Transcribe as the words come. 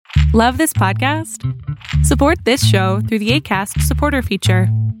Love this podcast? Support this show through the Acast supporter feature.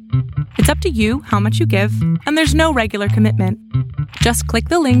 It's up to you how much you give, and there's no regular commitment. Just click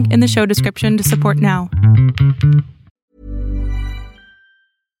the link in the show description to support now.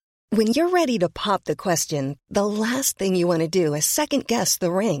 When you're ready to pop the question, the last thing you want to do is second-guess the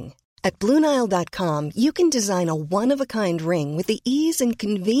ring. At BlueNile.com, you can design a one-of-a-kind ring with the ease and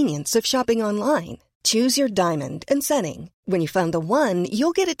convenience of shopping online. Choose your diamond and setting. When you find the one,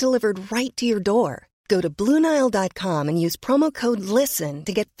 you'll get it delivered right to your door. Go to BlueNile.com and use promo code LISTEN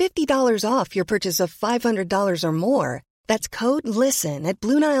to get $50 off your purchase of $500 or more. That's code LISTEN at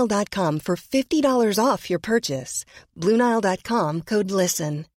BlueNile.com for $50 off your purchase. BlueNile.com, code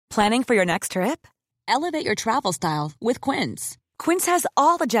LISTEN. Planning for your next trip? Elevate your travel style with Quince. Quince has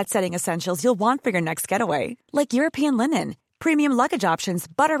all the jet-setting essentials you'll want for your next getaway, like European linen, premium luggage options,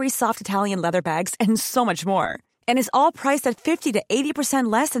 buttery soft Italian leather bags, and so much more. And is all priced at 50 to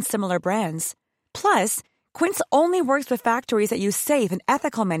 80% less than similar brands. Plus, Quince only works with factories that use safe and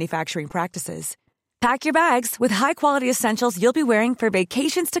ethical manufacturing practices. Pack your bags with high-quality essentials you'll be wearing for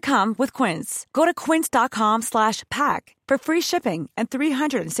vacations to come with Quince. Go to quince.com/pack for free shipping and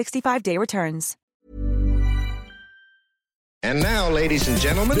 365-day returns. And now, ladies and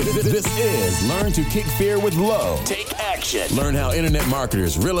gentlemen, this is Learn to Kick Fear with Low. Take action. Learn how internet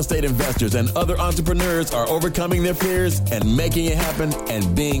marketers, real estate investors, and other entrepreneurs are overcoming their fears and making it happen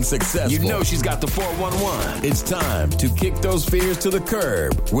and being successful. you know she's got the 411. It's time to kick those fears to the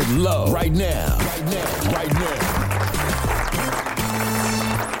curb with Low. Right now.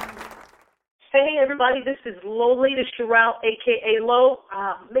 Hey, everybody, this is Lolita Sherrill, a.k.a. Lo.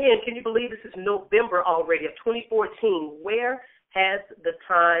 Man, can you believe this is November already of 2014? Where has the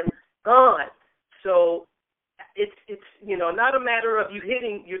time gone? So it's not a matter of you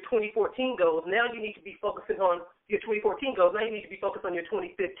hitting your 2014 goals. Now you need to be focusing on your 2014 goals. Now you need to be focused on your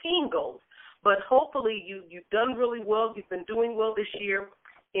 2015 goals. But hopefully you've done really well. You've been doing well this year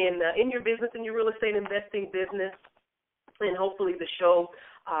in your business, in your real estate investing business, and hopefully the show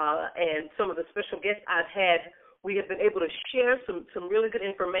and some of the special guests I've had, we have been able to share some really good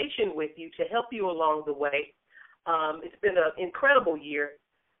information with you to help you along the way. It's been an incredible year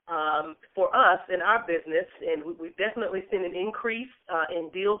for us in our business, and we've definitely seen an increase in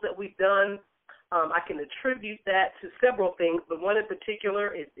deals that we've done. I can attribute that to several things, but one in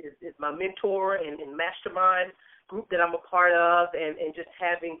particular is my mentor and mastermind group that I'm a part of, and just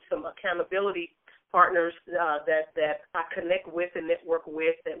having some accountability partners that I connect with and network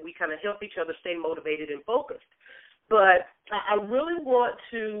with, that we kind of help each other stay motivated and focused. But I really want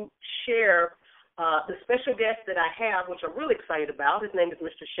to share the special guest that I have, which I'm really excited about. His name is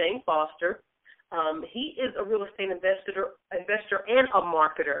Mr. Shane Foster. He is a real estate investor and a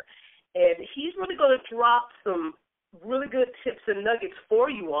marketer, and he's really going to drop some really good tips and nuggets for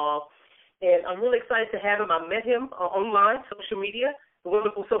you all. And I'm really excited to have him. I met him online, social media,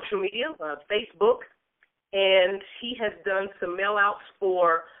 wonderful social media, Facebook, and he has done some mail-outs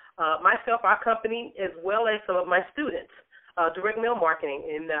for myself, our company, as well as some of my students, direct mail marketing.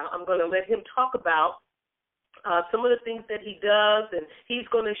 And I'm going to let him talk about some of the things that he does, and he's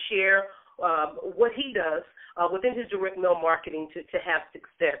going to share what he does within his direct mail marketing to have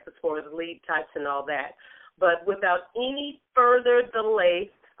success as far as lead types and all that. But without any further delay,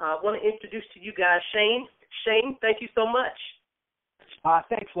 I want to introduce to you guys Shane. Shane, thank you so much.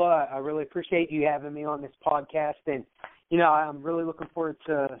 Thanks, Laura. I really appreciate you having me on this podcast, and I'm really looking forward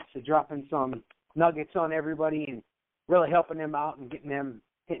to dropping some nuggets on everybody and really helping them out and getting them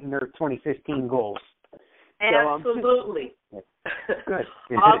hitting their 2015 goals. Absolutely. So, good.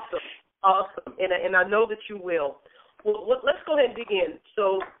 Awesome, and I know that you will. Well, let's go ahead and dig in.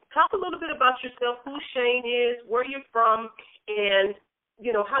 So, talk a little bit about yourself, who Shane is, where you're from, and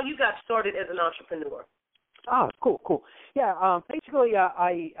how you got started as an entrepreneur. Oh, cool. Yeah, basically,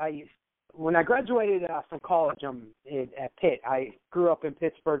 I when I graduated from college at Pitt, I grew up in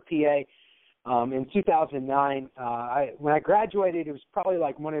Pittsburgh, PA. In 2009, when I graduated, it was probably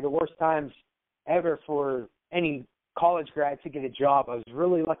like one of the worst times ever for any college grad to get a job. I was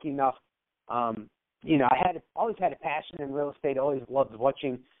really lucky enough. I always had a passion in real estate. I always loved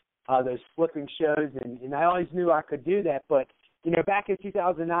watching those flipping shows, and I always knew I could do that. But back in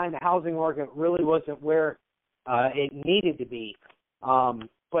 2009, the housing market really wasn't where it needed to be.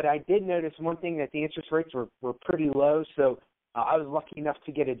 But I did notice one thing, that the interest rates were pretty low, so I was lucky enough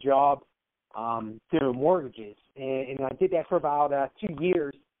to get a job doing mortgages. And I did that for about 2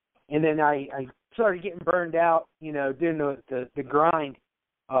 years. And then I started getting burned out, doing the grind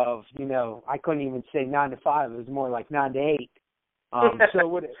of, I couldn't even say 9 to 5. It was more like 9 to 8.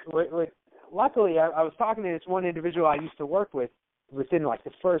 So luckily, I was talking to this one individual I used to work with, within like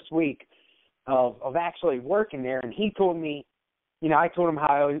the first week of actually working there, and he told me, I told him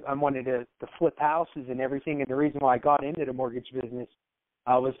how I wanted to flip houses and everything, and the reason why I got into the mortgage business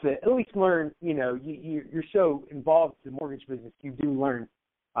was to at least learn, you're so involved in the mortgage business, you do learn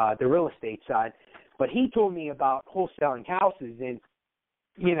the real estate side. But he told me about wholesaling houses, and,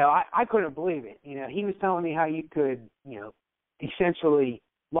 I couldn't believe it. He was telling me how you could, essentially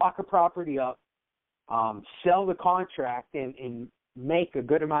lock a property up, sell the contract, and make a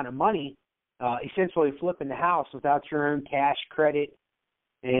good amount of money, essentially flipping the house without your own cash credit.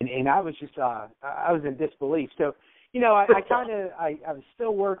 And I was just, I was in disbelief. So, I was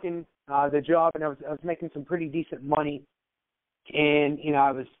still working the job, and I was making some pretty decent money. And,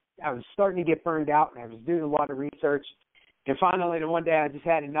 I was starting to get burned out, and I was doing a lot of research. And finally, one day I just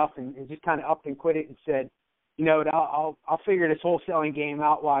had enough and just kind of upped and quit it and said, I'll figure this wholesaling game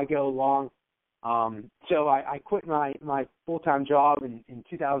out while I go along. So I quit my full-time job in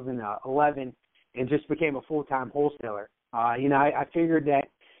 2011 and just became a full-time wholesaler. I figured that,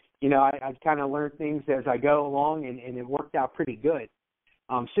 I'd kind of learn things as I go along, and it worked out pretty good.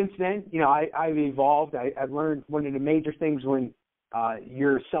 Since then, I've evolved. I've learned one of the major things when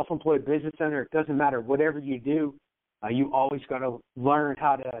you're a self-employed business owner, it doesn't matter whatever you do, you always got to learn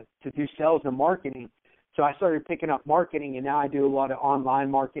how to do sales and marketing. So I started picking up marketing, and now I do a lot of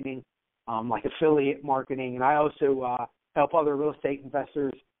online marketing, like affiliate marketing, and I also help other real estate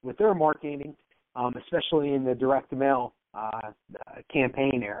investors with their marketing, especially in the direct mail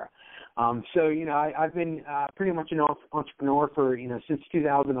campaign era. So, I've been pretty much an entrepreneur for, since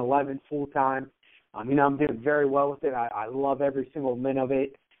 2011 full-time. I'm doing very well with it. I love every single minute of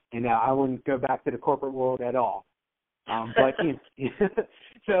it, and I wouldn't go back to the corporate world at all. But,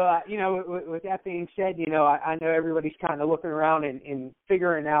 so, with that being said, I know everybody's kind of looking around and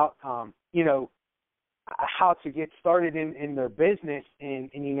figuring out, how to get started in their business. And,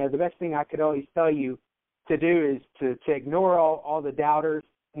 the best thing I could always tell you to do is to ignore all the doubters.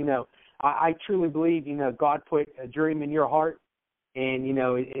 I truly believe, God put a dream in your heart, and,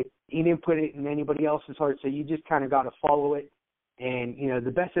 He didn't put it in anybody else's heart, so you just kind of got to follow it. And,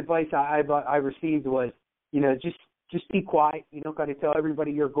 the best advice I received was, just be quiet. You don't got to tell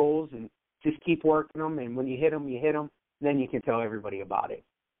everybody your goals, and just keep working them. And when you hit them, then you can tell everybody about it.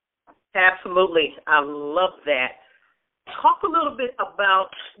 Absolutely. I love that. Talk a little bit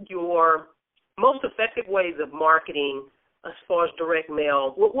about your most effective ways of marketing as far as direct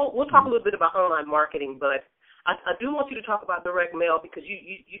mail. We'll talk a little bit about online marketing, but I do want you to talk about direct mail because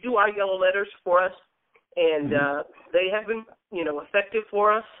you do our yellow letters for us, and they have been, effective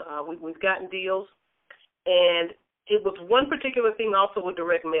for us. We've gotten deals, and it was one particular thing also with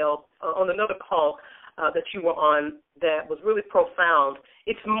direct mail on another call that you were on that was really profound.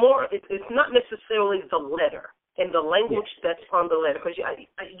 It's not necessarily the letter and the language that's on the letter, because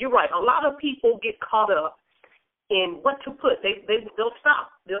you're right. A lot of people get caught up in what to put. They'll stop.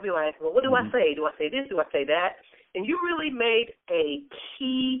 They'll be like, well, what do I say? Do I say this? Do I say that? And you really made a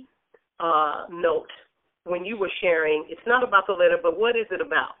key note when you were sharing. It's not about the letter, but what is it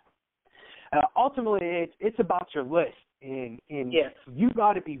about? Ultimately, it's about your list, and you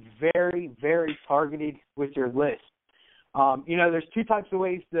got to be very, very targeted with your list. There's two types of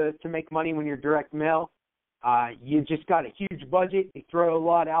ways to make money when you're direct mail. You just got a huge budget, you throw a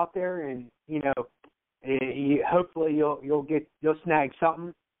lot out there, and hopefully you'll snag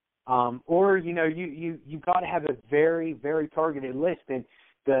something. Or you got to have a very, very targeted list. And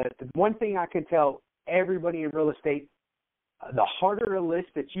the one thing I can tell everybody in real estate, the harder a list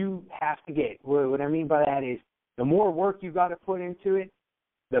that you have to get. What I mean by that is the more work you got to put into it,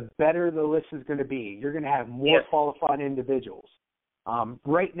 the better the list is going to be. You're going to have more qualified individuals.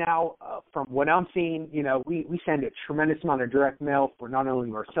 Right now, from what I'm seeing, we send a tremendous amount of direct mail for not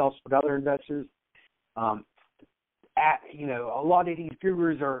only ourselves but other investors. A lot of these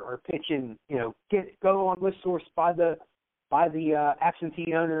gurus are pitching, go on ListSource, buy the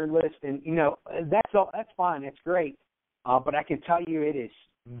absentee owner list, and that's fine, that's great. But I can tell you it is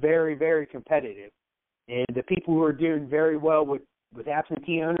very, very competitive. And the people who are doing very well with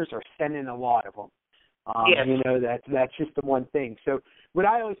absentee owners are sending a lot of them. That's just the one thing. So what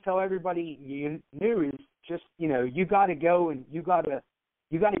I always tell everybody is just, you got to go and you got to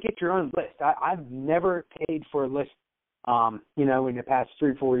get your own list. I've never paid for a list, in the past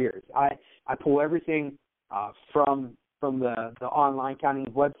 3-4 years. I pull everything from the online county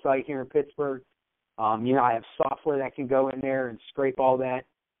website here in Pittsburgh. I have software that can go in there and scrape all that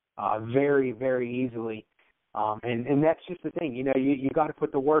very, very easily. And that's just the thing. You got to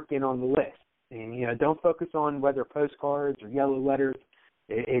put the work in on the list. And, don't focus on whether postcards or yellow letters.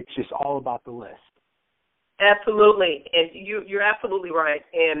 It's just all about the list. Absolutely, and you're absolutely right.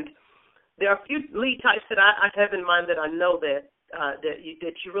 And there are a few lead types that I have in mind that I know that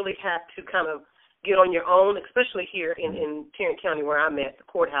you really have to kind of get on your own, especially here in Tarrant County where I'm at, the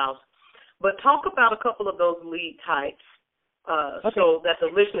courthouse. But talk about a couple of those lead types so that the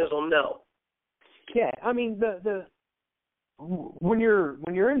listeners will know. Yeah, I mean when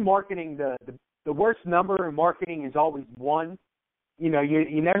you're in marketing, the worst number in marketing is always one. You know,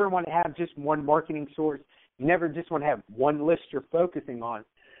 you never want to have just one marketing source. You never just want to have one list you're focusing on.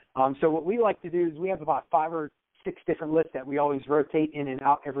 So what we like to do is we have about 5 or 6 different lists that we always rotate in and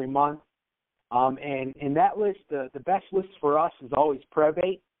out every month. And in that list, the best list for us is always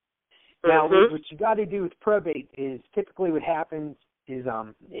probate. Now, what you got to do with probate is typically what happens is,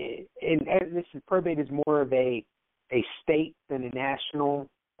 probate is more of a state than a national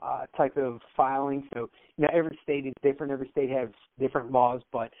type of filing. So, you know, every state is different. Every state has different laws,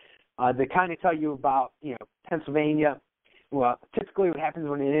 but they kind of tell you about, you know, Pennsylvania. Well, typically what happens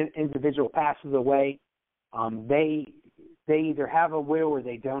when an individual passes away, they either have a will or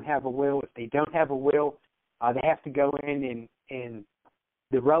they don't have a will. If they don't have a will, they have to go in and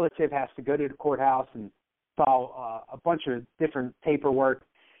the relative has to go to the courthouse and file a bunch of different paperwork.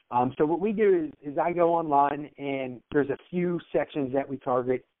 So what we do is I go online, and there's a few sections that we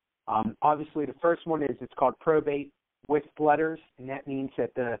target. Obviously, the first one it's called probate with letters, and that means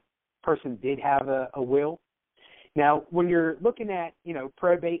that the person did have a will. Now, when you're looking at, you know,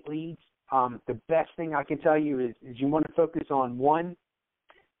 probate leads, the best thing I can tell you is you want to focus on one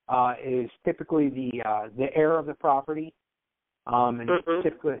is typically the heir of the property, and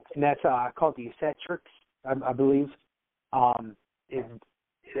typically, and that's called the assetrix, I believe.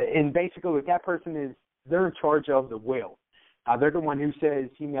 And basically, what that person is, they're in charge of the will. They're the one who says,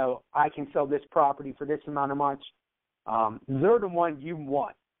 you know, I can sell this property for this amount of much. They're the one you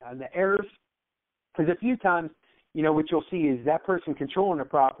want. The heirs, because a few times, you know, what you'll see is that person controlling the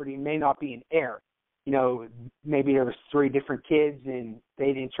property may not be an heir. You know, maybe there was 3 different kids and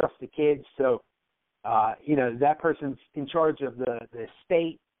they didn't trust the kids. So, you know, that person's in charge of the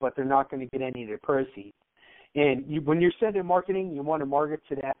estate, but they're not going to get any of the proceeds. And when you're sending marketing, you want to market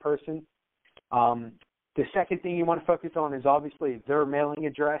to that person. The second thing you want to focus on is obviously their mailing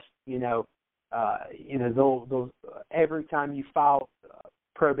address. They'll every time you file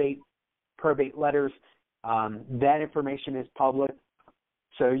probate letters, that information is public.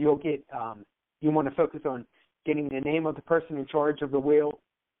 So you'll get you want to focus on getting the name of the person in charge of the will,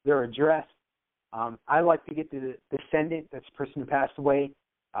 their address. I like to get the descendant, that's the person who passed away,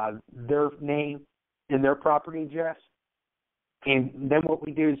 their name and their property address. And then what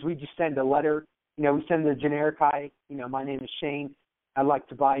we do is we just send a letter. You know, we send the generic, hi, you know, my name is Shane. I'd like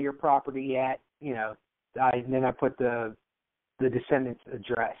to buy your property at, you know, and then I put the descendant's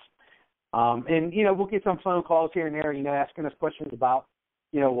address. And, you know, we'll get some phone calls here and there, you know, asking us questions about,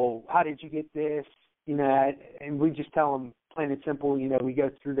 you know, well, how did you get this? You know, and we just tell them plain and simple, you know, we go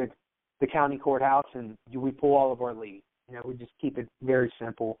through the county courthouse and we pull all of our leads. You know, we just keep it very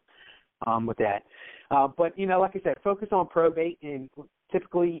simple with that. But, you know, like I said, focus on probate. And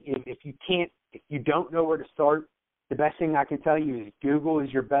typically if you don't know where to start, the best thing I can tell you is Google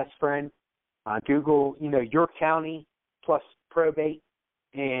is your best friend. Google, you know, your county plus probate,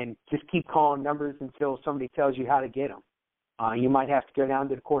 and just keep calling numbers until somebody tells you how to get them. You might have to go down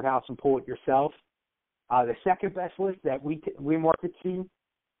to the courthouse and pull it yourself. The second best list that we market to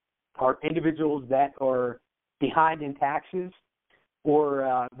are individuals that are behind in taxes,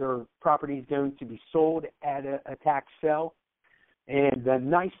 or their property is going to be sold at a tax sale. And the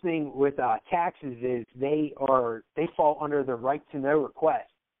nice thing with taxes is they fall under the right to know request.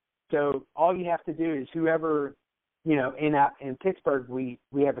 So all you have to do is whoever, you know, in Pittsburgh we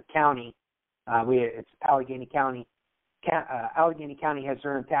have a county, it's Allegheny County. Allegheny County has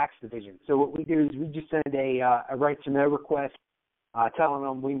their own tax division. So what we do is we just send a right to know request, telling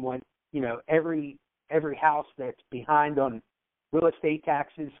them we want, you know, every house that's behind on real estate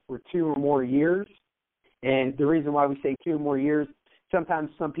taxes for 2 or more years. And the reason why we say 2 or more years, sometimes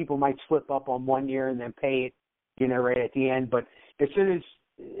some people might slip up on 1 year and then pay it, you know, right at the end. But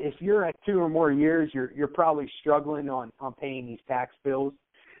if you're at 2 or more years, you're probably struggling on paying these tax bills.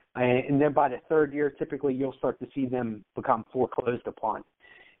 And then by the 3rd year, typically you'll start to see them become foreclosed upon.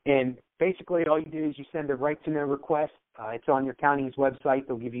 And basically all you do is you send a right to know request. It's on your county's website.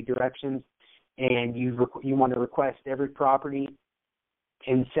 They'll give you directions. And you want to request every property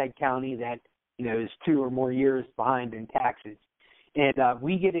in said county that, you know, is 2 or more years behind in taxes. And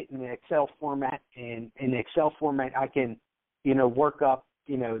we get it in an Excel format. And in the Excel format, I can, you know, work up,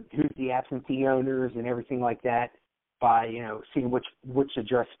 you know, who's the absentee owners and everything like that by, you know, seeing which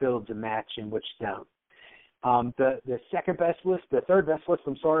address fields a match and which don't. The second best list, the third best list,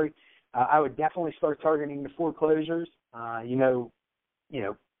 I would definitely start targeting the foreclosures. Back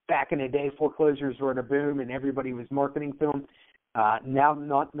in the day, foreclosures were in a boom and everybody was marketing to them. Now,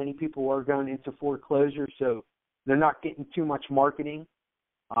 not many people are going into foreclosure, so they're not getting too much marketing.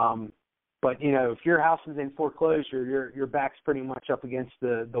 But if your house is in foreclosure, your back's pretty much up against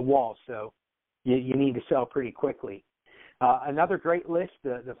the wall, so you need to sell pretty quickly. Another great list,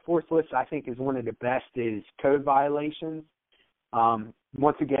 the fourth list I think is one of the best, is code violations.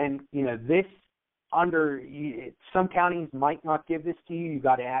 Once again, this some counties might not give this to you. You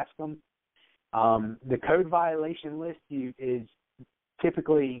got to ask them. The code violation list is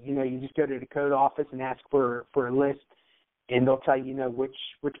typically, you just go to the code office and ask for a list, and they'll tell you,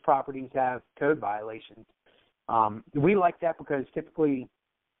 which properties have code violations. We like that because typically,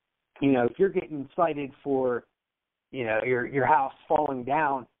 if you're getting cited for, your house falling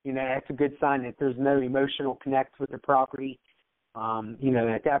down, that's a good sign that there's no emotional connect with the property.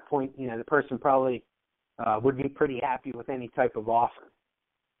 At that point, the person probably would be pretty happy with any type of offer.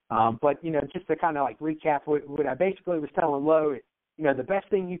 But, just to kind of like recap what I basically was telling Lo, the best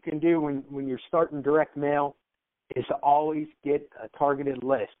thing you can do when you're starting direct mail is to always get a targeted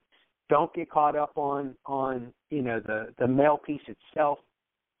list. Don't get caught up on the mail piece itself.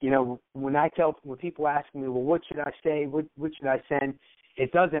 When people ask me, well, what should I say? What should I send?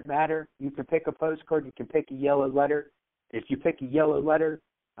 It doesn't matter. You can pick a postcard. You can pick a yellow letter. If you pick a yellow letter,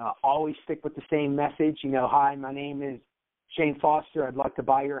 always stick with the same message. Hi, my name is Shane Foster. I'd like to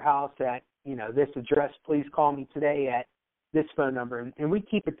buy your house at, this address. Please call me today at this phone number. And we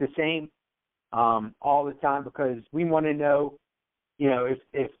keep it the same all the time because we want to know,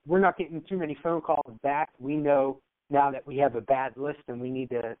 if we're not getting too many phone calls back, we know now that we have a bad list and we need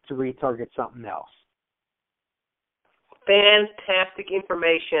to retarget something else. Fantastic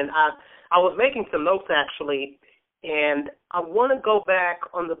information. I was making some notes, actually, and I want to go back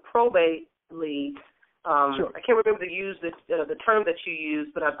on the probate leads. Sure. I can't remember to use the term that you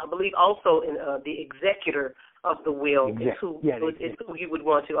used, but I believe also in the executor of the will is who you would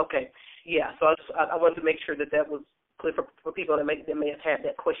want to. Okay, yeah. So I wanted to make sure that was clear for people that may have had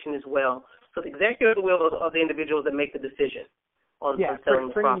that question as well. So the executor of the will are the individuals that make the decision on selling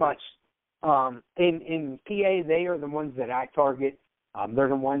the property. Pretty much. In PA, they are the ones that I target. They're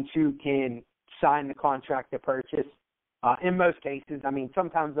the ones who can sign the contract to purchase. In most cases,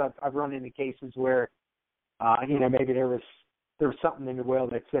 sometimes I've run into cases where, maybe there was something in the will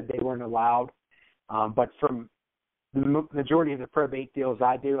that said they weren't allowed. But from the majority of the probate deals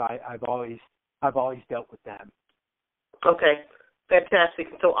I do, I've always dealt with them. Okay, fantastic.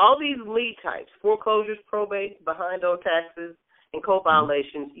 So all these lead types, foreclosures, probate, behind on taxes, and code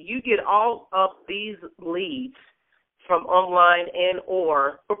violations, you get all of these leads from online and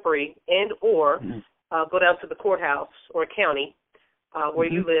or for free and or go down to the courthouse or county where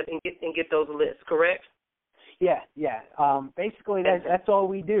you live and get those lists, correct? Yeah. Basically, that's all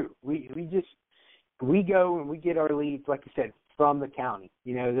we do. We go and we get our leads, like you said, from the county.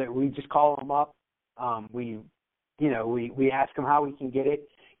 That we just call them up. We ask them how we can get it.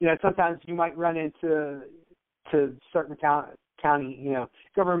 Sometimes you might run into certain county,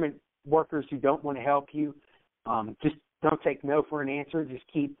 government workers who don't want to help you. Just don't take no for an answer. Just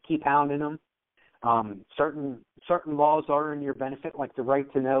keep hounding them. Certain laws are in your benefit, like the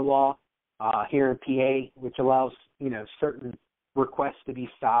right to know law here in PA, which allows certain requests to be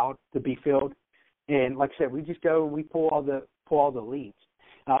filled. And like I said, we just go and we pull all the leads.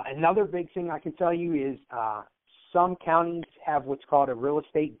 Another big thing I can tell you is some counties have what's called a real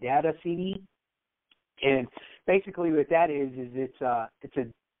estate data CD, and basically what that is it's a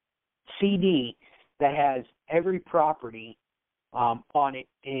CD that has every property on it,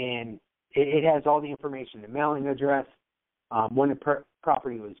 and it has all the information: the mailing address, when the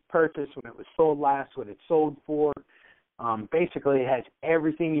property was purchased, when it was sold last, what it sold for. Basically, it has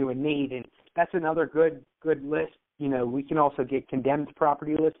everything you would need, and that's another good list. We can also get condemned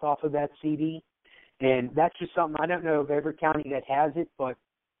property lists off of that CD, and that's just something, I don't know of every county that has it, but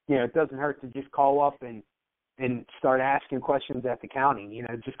it doesn't hurt to just call up and start asking questions at the county.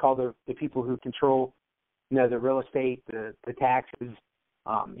 Just call the people who control the real estate, the taxes.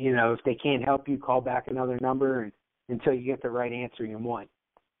 If they can't help you, call back another number until you get the right answer you want.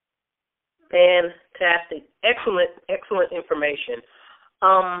 Fantastic. Excellent information.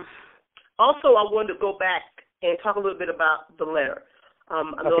 Also, I wanted to go back and talk a little bit about the letter. I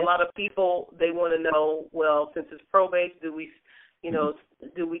know a lot of people, they want to know, well, since it's probate, do we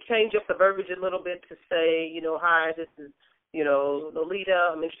change up the verbiage a little bit to say, hi, this is,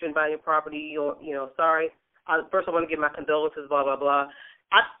 Lolita, I'm interested in buying your property, or, sorry, first I want to give my condolences, blah, blah, blah.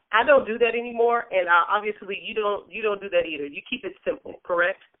 I don't do that anymore, and obviously you don't do that either. You keep it simple,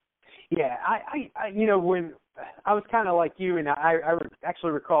 correct? Yeah, I you know, when I was kind of like you, and I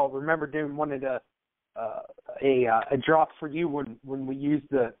actually remember doing one of the a drop for you when we used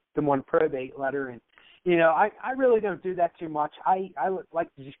the one probate letter, and you know, I really don't do that too much. I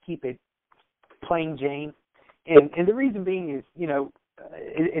like to just keep it plain Jane, and the reason being is, you know,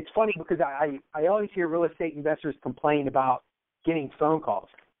 it's funny because I always hear real estate investors complain about getting phone calls.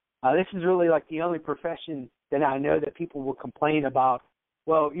 This is really like the only profession that I know that people will complain about.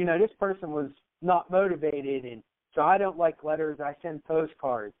 Well, you know, this person was not motivated, and so I don't like letters. I send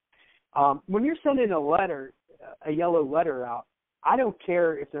postcards. When you're sending a letter, a yellow letter out, I don't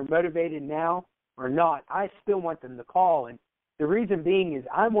care if they're motivated now or not. I still want them to call, and the reason being is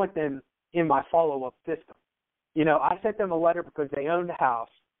I want them in my follow-up system. You know, I sent them a letter because they owned the house.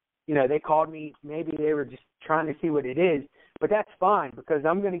 You know, they called me. Maybe they were just trying to see what it is, but that's fine because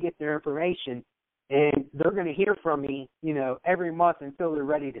I'm going to get their information, and they're going to hear from me, you know, every month until they're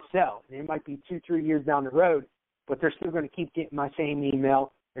ready to sell. And it might be 2-3 years down the road, but they're still going to keep getting my same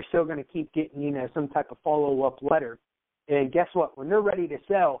email. They're still going to keep getting, you know, some type of follow-up letter. And guess what? When they're ready to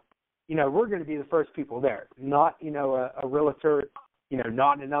sell, you know, we're going to be the first people there, not, you know, a realtor, you know,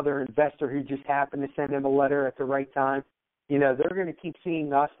 not another investor who just happened to send them a letter at the right time. You know, they're going to keep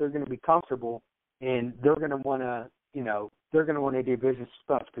seeing us. They're going to be comfortable, and they're going to want to, you know, they're going to want to do business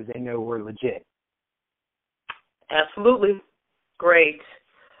with us because they know we're legit. Absolutely. Great.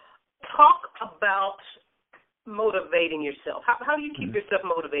 Talk about motivating yourself. How do you keep yourself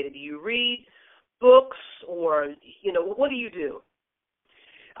motivated? Do you read books, or, you know, what do you do?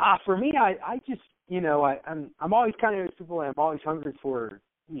 For me, I just, you know, I'm always kind of people. I'm always hungry for,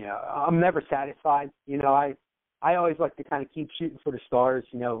 you know, I'm never satisfied. You know, I always like to kind of keep shooting for the stars.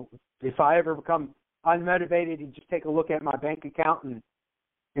 You know, if I ever become unmotivated, you just take a look at my bank account, and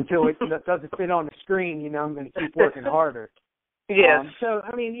until it doesn't fit on the screen, you know, I'm going to keep working harder. Yes. So,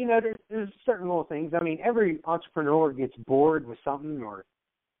 I mean, you know, there's certain little things. I mean, every entrepreneur gets bored with something, or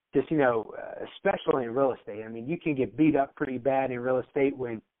just, you know, especially in real estate. I mean, you can get beat up pretty bad in real estate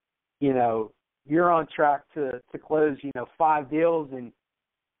when, you know, you're on track to close, you know, 5 deals, and,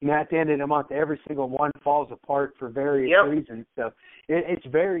 you know, at the end of the month, every single one falls apart for various reasons. So it's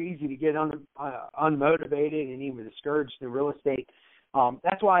very easy to get unmotivated and even discouraged in real estate.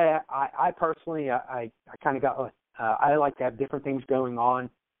 That's why I personally, I kind of got, I like to have different things going on.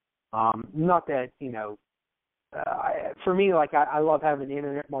 Not that, you know, for me, like I love having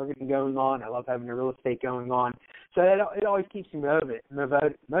internet marketing going on. I love having the real estate going on. So it always keeps me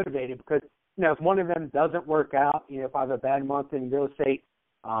motivated because, you know, if one of them doesn't work out, you know, if I have a bad month in real estate,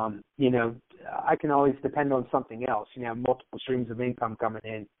 you know, I can always depend on something else. You know, have multiple streams of income coming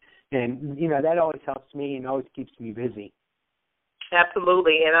in. And, you know, that always helps me and always keeps me busy.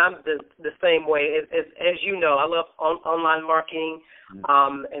 Absolutely, and I'm the same way. As you know, I love online marketing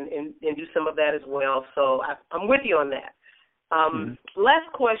and do some of that as well. So I'm with you on that. Last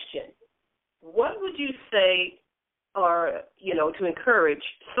question. What would you say are, you know, to encourage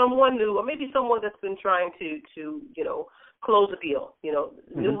someone new, or maybe someone that's been trying to you know, close a deal, you know,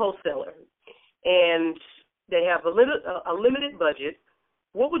 new wholesaler, and they have a limited budget?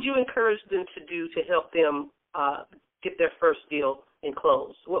 What would you encourage them to do to help them get their first deal and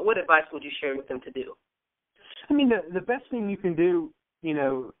close? What advice would you share with them to do? I mean, the best thing you can do, you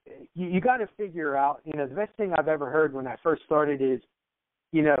know, you got to figure out, you know, the best thing I've ever heard when I first started is,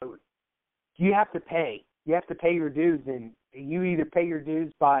 you know, you have to pay. You have to pay your dues, and you either pay your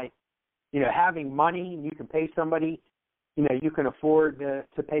dues by, you know, having money, and you can pay somebody, you know, you can afford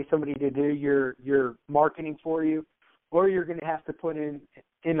to pay somebody to do your marketing for you, or you're going to have to put in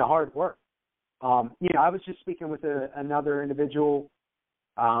the hard work. You know, I was just speaking with another individual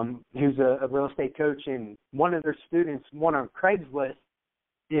who's a real estate coach, and one of their students went on Craigslist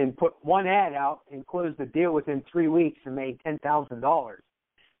and put one ad out and closed the deal within 3 weeks and made $10,000.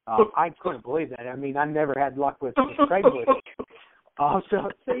 I couldn't believe that. I mean, I never had luck with Craigslist. So,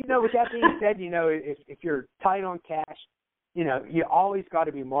 you know, with that being said, you know, if you're tight on cash, you know, you always got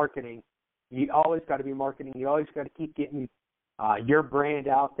to be marketing. You always got to be marketing. You always got to keep getting your brand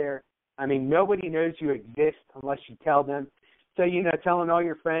out there. I mean, nobody knows you exist unless you tell them. So, you know, telling all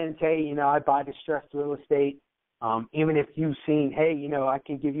your friends, hey, you know, I buy distressed real estate. Even if you've seen, hey, you know, I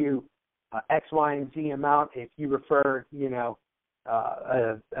can give you X, Y, and Z amount if you refer, you know,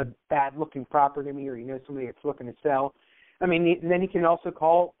 a bad-looking property to me, or you know somebody that's looking to sell. I mean, then you can also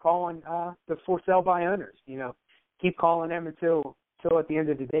call on the for sale by owners. You know, keep calling them until at the end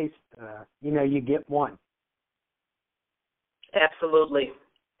of the day, you know, you get one. Absolutely.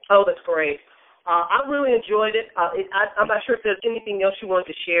 Oh, that's great. I really enjoyed it. I'm not sure if there's anything else you wanted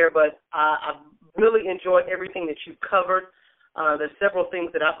to share, but I really enjoyed everything that you covered. There's several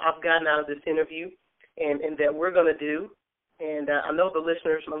things that I've gotten out of this interview and that we're going to do, and I know my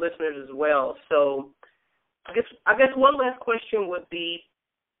listeners as well. So I guess one last question would be,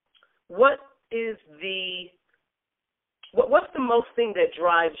 what's the most thing that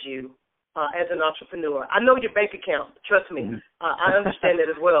drives you as an entrepreneur? I know your bank account. Trust me, I understand that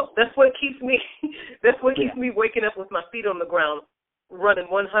as well. That's what keeps me. That's what keeps me waking up with my feet on the ground, running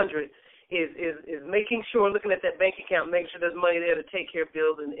 100. Is making sure, looking at that bank account, making sure there's money there to take care of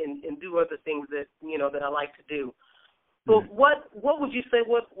bills and do other things that that I like to do. But what would you say?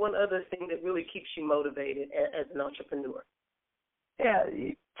 What one other thing that really keeps you motivated as an entrepreneur? Yeah,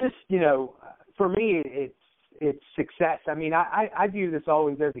 just for me, it's success. I mean, I view this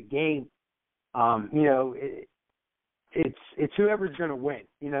always as a game. It's whoever's going to win.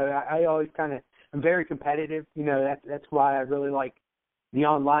 I always I'm very competitive. That's why I really like the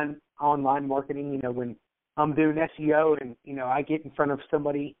online marketing. When I'm doing SEO and I get in front of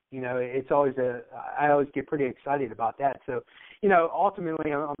somebody, it's always I always get pretty excited about that. So,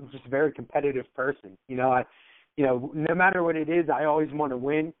 ultimately, I'm just a very competitive person. No matter what it is, I always want to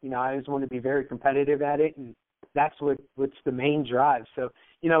win. I always want to be very competitive at it, and that's what's the main drive. So,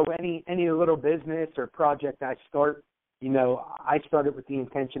 any little business or project I start, I start it with the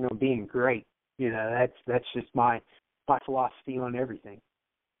intention of being great. That's just my philosophy on everything.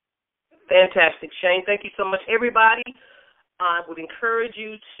 Fantastic, Shane. Thank you so much, everybody. I would encourage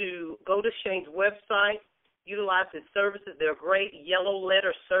you to go to Shane's website, utilize his services. They're great.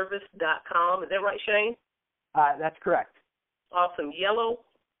 YellowLetterService.com. Is that right, Shane? That's correct. Awesome.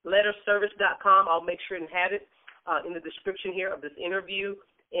 YellowLetterService.com. I'll make sure and have it in the description here of this interview.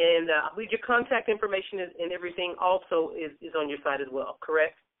 And I believe your contact information and everything also is on your site as well,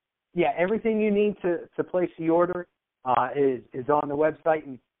 correct? Yeah, everything you need to place the order is on the website.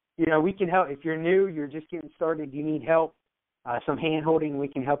 And, we can help. If you're new, you're just getting started, you need help, some hand-holding, we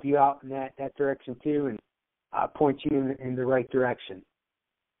can help you out in that direction too and point you in the right direction.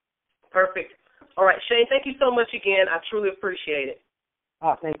 Perfect. All right, Shane, thank you so much again. I truly appreciate it.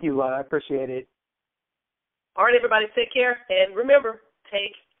 Oh, thank you. I appreciate it. All right, everybody, take care. And remember,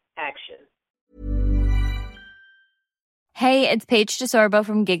 take action. Hey, it's Paige DeSorbo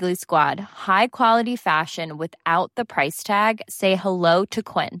from Giggly Squad. High quality fashion without the price tag. Say hello to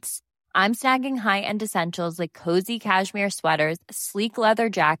Quince. I'm snagging high-end essentials like cozy cashmere sweaters, sleek leather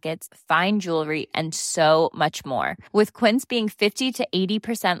jackets, fine jewelry, and so much more. With Quince being 50 to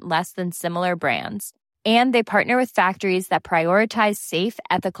 80% less than similar brands. And they partner with factories that prioritize safe,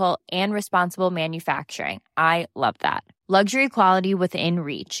 ethical, and responsible manufacturing. I love that. Luxury quality within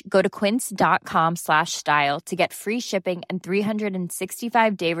reach. Go to quince.com/style to get free shipping and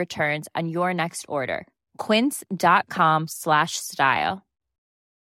 365-day returns on your next order. Quince.com/style.